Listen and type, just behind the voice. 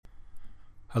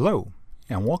Hello,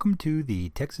 and welcome to the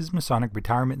Texas Masonic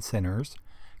Retirement Center's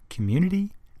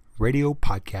Community Radio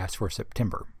Podcast for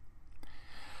September.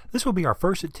 This will be our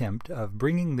first attempt of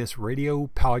bringing this radio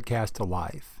podcast to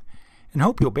life, and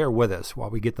hope you'll bear with us while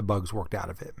we get the bugs worked out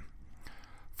of it.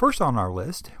 First on our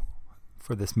list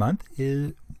for this month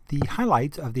is the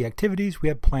highlights of the activities we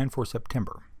have planned for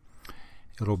September.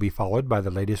 It will be followed by the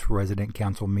latest resident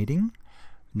council meeting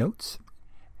notes,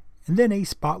 and then a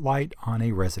spotlight on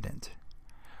a resident.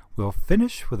 We'll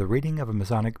finish with a reading of a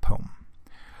Masonic poem.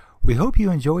 We hope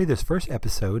you enjoy this first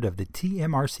episode of the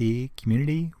TMRC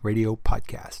Community Radio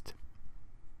Podcast.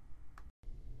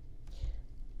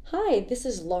 Hi, this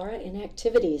is Laura in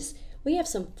Activities. We have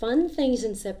some fun things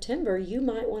in September you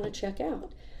might want to check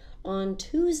out. On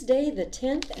Tuesday the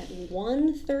 10th at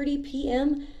 1:30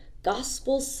 p.m.,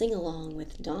 Gospel Sing-Along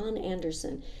with Don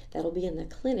Anderson. That'll be in the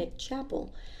Clinic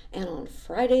Chapel. And on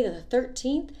Friday the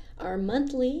 13th, our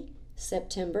monthly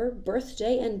September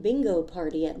birthday and bingo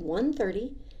party at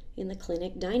 1:30 in the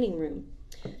Clinic Dining Room.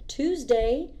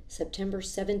 Tuesday, September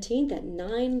 17th at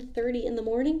 9:30 in the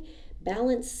morning,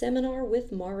 Balance Seminar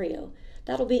with Mario.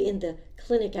 That'll be in the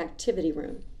Clinic Activity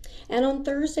Room. And on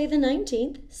Thursday the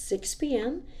 19th, 6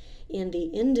 p.m. in the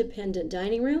Independent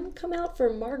Dining Room, come out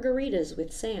for margaritas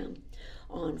with Sam.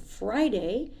 On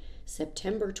Friday,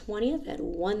 September 20th at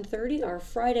 1:30, our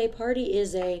Friday party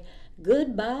is a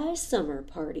Goodbye Summer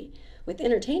Party with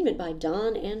entertainment by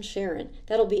Don and Sharon.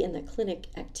 That'll be in the Clinic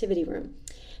Activity Room.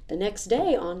 The next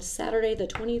day, on Saturday the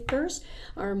 21st,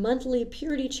 our monthly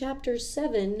Purity Chapter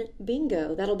 7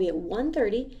 bingo. That'll be at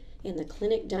 1:30 in the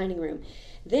Clinic Dining Room.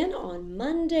 Then on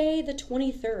Monday the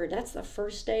 23rd, that's the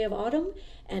first day of autumn,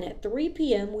 and at 3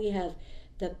 p.m. we have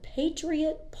the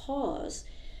Patriot Paws.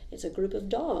 It's a group of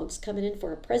dogs coming in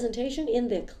for a presentation in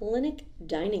the Clinic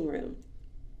Dining Room.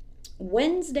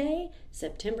 Wednesday,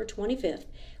 September 25th,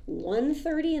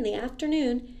 1:30 in the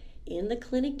afternoon in the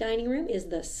Clinic Dining Room is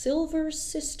the Silver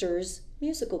Sisters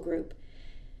musical group.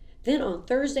 Then on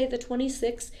Thursday the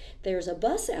 26th, there's a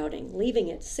bus outing leaving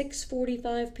at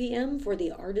 6:45 p.m. for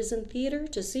the Artisan Theater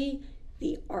to see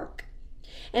The Ark.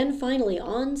 And finally,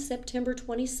 on September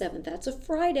 27th, that's a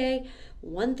Friday,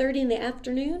 1:30 in the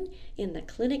afternoon in the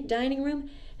Clinic Dining Room,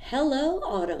 Hello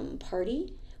Autumn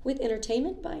Party with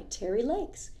entertainment by Terry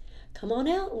Lakes. Come on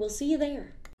out, we'll see you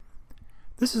there.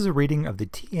 This is a reading of the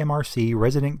TMRC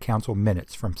Resident Council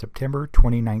Minutes from September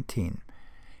 2019.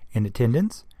 In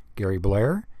attendance, Gary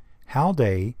Blair, Hal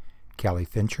Day, Callie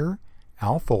Fincher,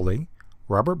 Al Foley,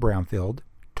 Robert Brownfield,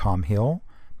 Tom Hill,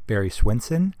 Barry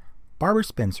Swinson, Barbara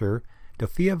Spencer,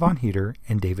 Dafia Von Heater,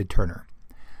 and David Turner.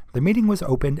 The meeting was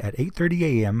opened at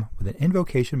 8:30 a.m. with an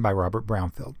invocation by Robert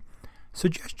Brownfield.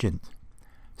 Suggestions.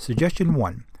 Suggestion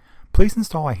 1. Please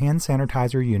install a hand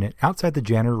sanitizer unit outside the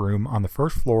janitor room on the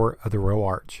first floor of the Royal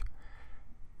Arch.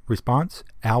 Response,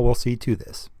 Al will see to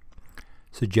this.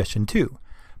 Suggestion 2.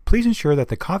 Please ensure that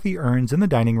the coffee urns in the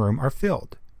dining room are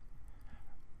filled.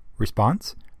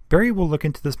 Response, Barry will look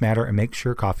into this matter and make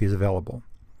sure coffee is available.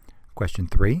 Question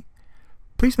 3.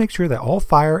 Please make sure that all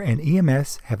fire and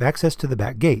EMS have access to the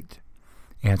back gate.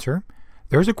 Answer,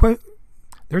 there's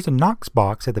a Knox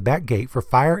box at the back gate for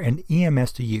fire and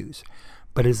EMS to use,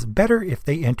 but it is better if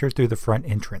they enter through the front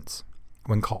entrance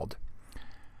when called.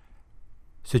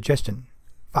 Suggestion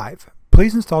 5.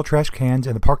 Please install trash cans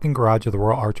in the parking garage of the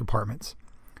Royal Arch Apartments.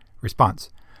 Response,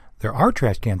 there are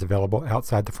trash cans available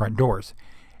outside the front doors.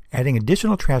 Adding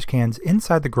additional trash cans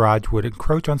inside the garage would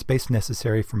encroach on space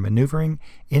necessary for maneuvering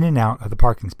in and out of the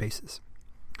parking spaces.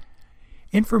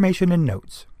 Information and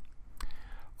notes.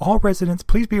 All residents,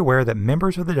 please be aware that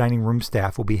members of the dining room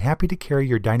staff will be happy to carry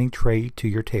your dining tray to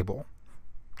your table.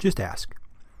 Just ask.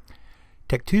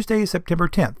 Tech Tuesday is September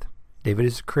 10th. David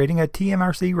is creating a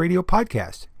TMRC radio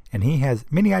podcast, and he has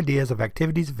many ideas of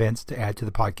activities events to add to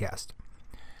the podcast.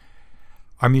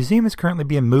 Our museum is currently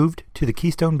being moved to the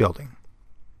Keystone Building.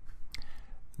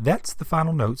 That's the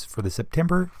final notes for the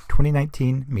September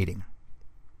 2019 meeting.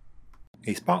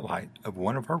 A spotlight of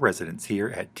one of our residents here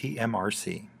at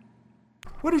TMRC.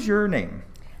 What is your name?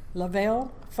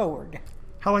 Lavelle Ford.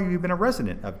 How long have you been a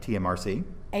resident of TMRC?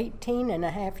 18 and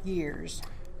a half years.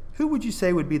 Who would you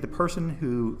say would be the person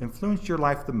who influenced your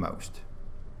life the most?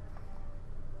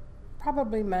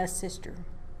 Probably my sister.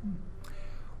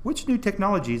 Which new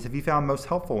technologies have you found most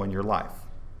helpful in your life?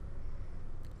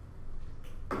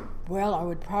 Well, I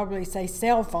would probably say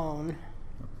cell phone.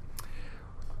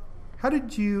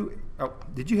 Did you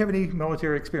have any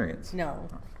military experience? No.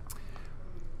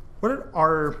 What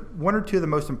are one or two of the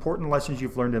most important lessons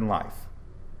you've learned in life?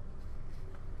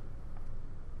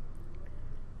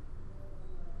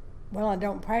 Well, I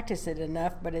don't practice it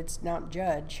enough, but it's not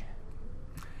judge.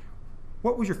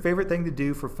 What was your favorite thing to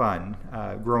do for fun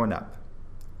growing up?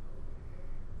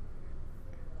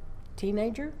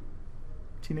 Teenager?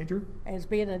 Teenager? As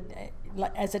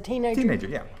a teenager? Teenager,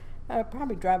 yeah.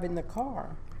 Probably driving the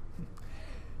car.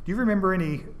 Do you remember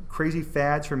any crazy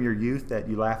fads from your youth that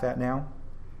you laugh at now?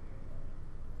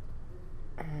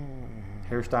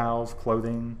 Hairstyles,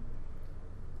 clothing?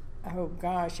 Oh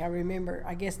gosh, I remember,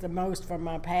 I guess the most from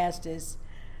my past is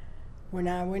when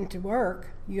I went to work,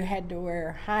 you had to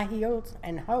wear high heels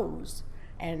and hose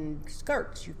and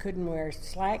skirts. You couldn't wear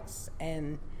slacks,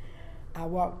 and I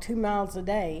walked 2 miles a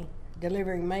day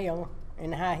delivering mail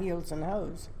in high heels and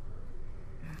hose.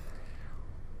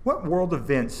 What world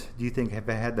events do you think have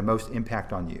had the most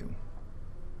impact on you?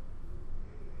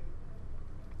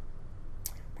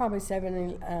 Probably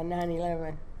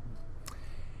 9/11.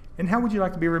 And how would you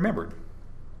like to be remembered?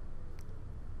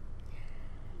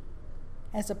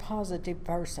 As a positive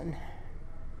person,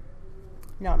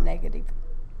 not negative.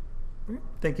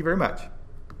 Thank you very much.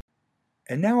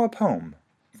 And now a poem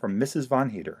from Mrs. Von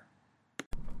Heater.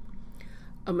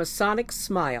 A Masonic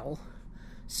smile.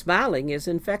 Smiling is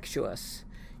infectious.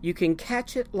 You can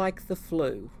catch it like the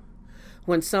flu.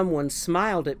 When someone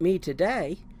smiled at me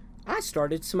today, I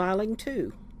started smiling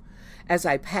too. As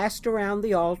I passed around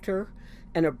the altar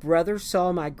and a brother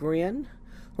saw my grin,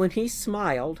 when he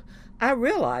smiled, I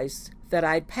realized that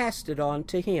I'd passed it on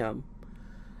to him.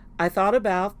 I thought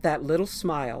about that little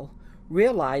smile,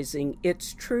 realizing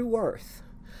its true worth.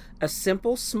 A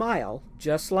simple smile,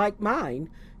 just like mine,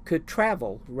 could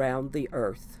travel round the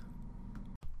earth.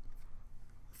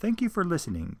 Thank you for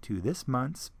listening to this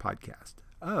month's podcast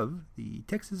of the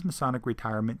Texas Masonic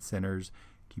Retirement Center's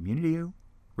Community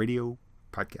Radio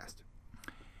Podcast.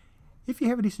 If you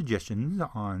have any suggestions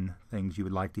on things you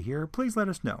would like to hear, please let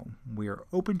us know. We are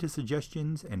open to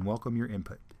suggestions and welcome your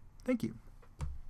input. Thank you.